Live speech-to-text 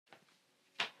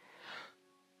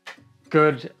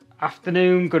Good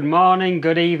afternoon, good morning,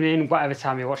 good evening, whatever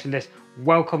time you're watching this.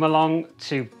 Welcome along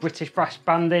to British Brass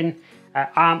Banding.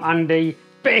 I'm Andy,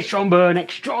 bass trombone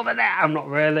extraordinaire. I'm not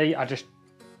really, I just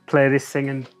play this, sing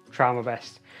and try my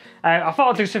best. I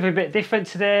thought I'd do something a bit different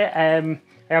today.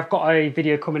 I've got a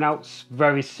video coming out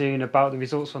very soon about the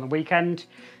results from the weekend.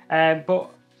 But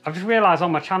I've just realised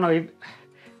on my channel,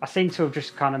 I seem to have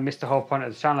just kind of missed the whole point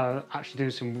of the channel, actually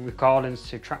doing some recordings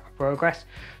to track my progress.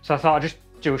 So I thought I'd just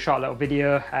do a short little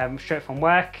video straight from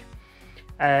work.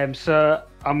 So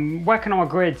I'm working on my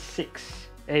grade 6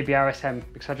 ABRSM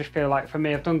because I just feel like, for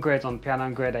me, I've done grades on piano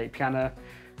and grade 8 piano,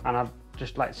 and I'd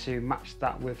just like to match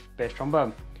that with bass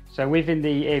trombone. So within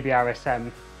the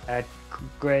ABRSM,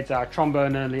 grades are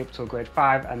trombone only up till grade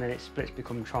 5, and then it splits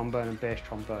become trombone and bass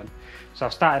trombone. So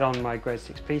I've started on my grade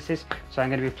 6 pieces. So I'm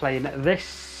going to be playing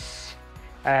this.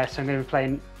 So I'm going to be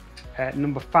playing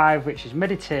number 5, which is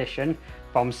Meditation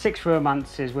from 6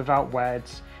 Romances Without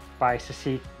Words by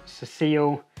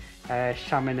Cecile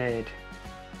Chaminade,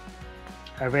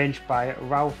 arranged by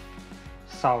Ralph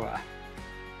Sauer.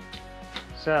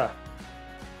 So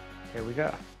here we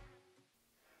go.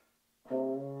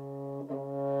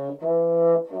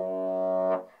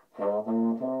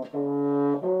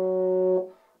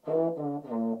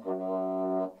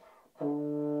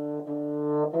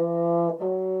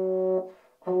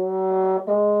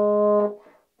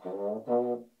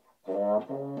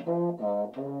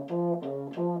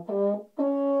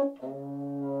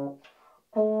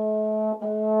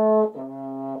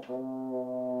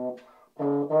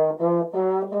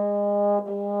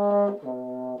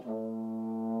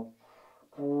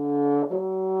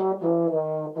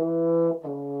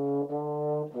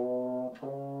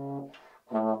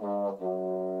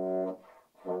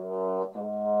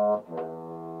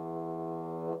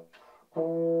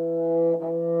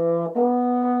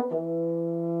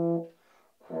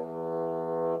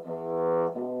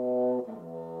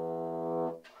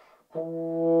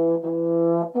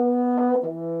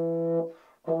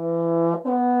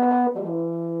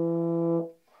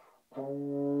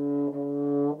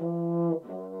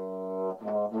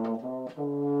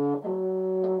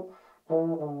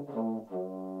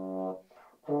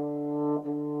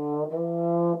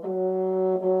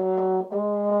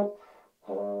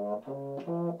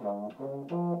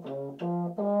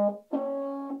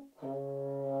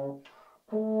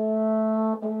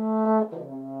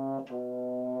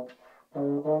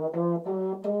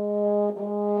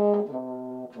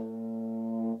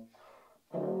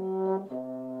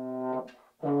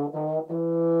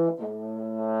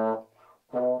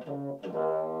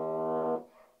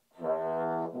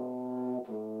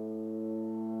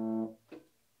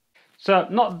 So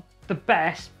not the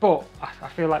best, but I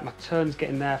feel like my turn's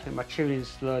getting there. I think my tuning's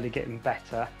slowly getting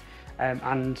better.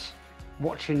 And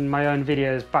watching my own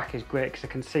videos back is great because I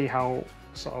can see how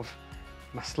sort of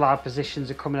my slide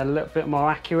positions are coming a little bit more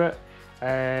accurate.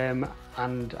 And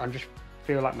I just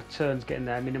feel like my turn's getting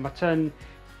there. I mean, my turn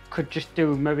could just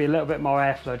do maybe a little bit more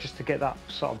airflow just to get that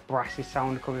sort of brassy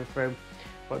sound coming through.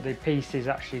 But the piece is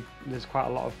actually, there's quite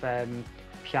a lot of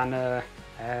piano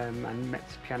and mezzo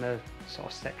piano sort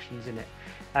of sections in it.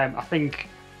 I think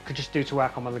could just do to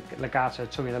work on my legato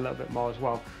tonguing a little bit more as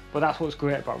well. But that's what's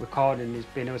great about recording, is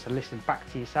being able to listen back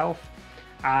to yourself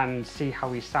and see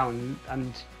how you sound,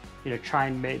 and try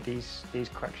and make these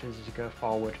corrections as you go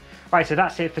forward. Right, so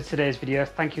that's it for today's video.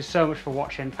 Thank you so much for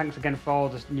watching. Thanks again for all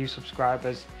the new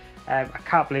subscribers. I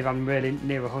can't believe I'm really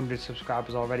near 100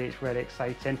 subscribers already. It's really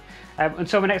exciting.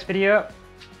 Until my next video,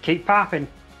 keep parping.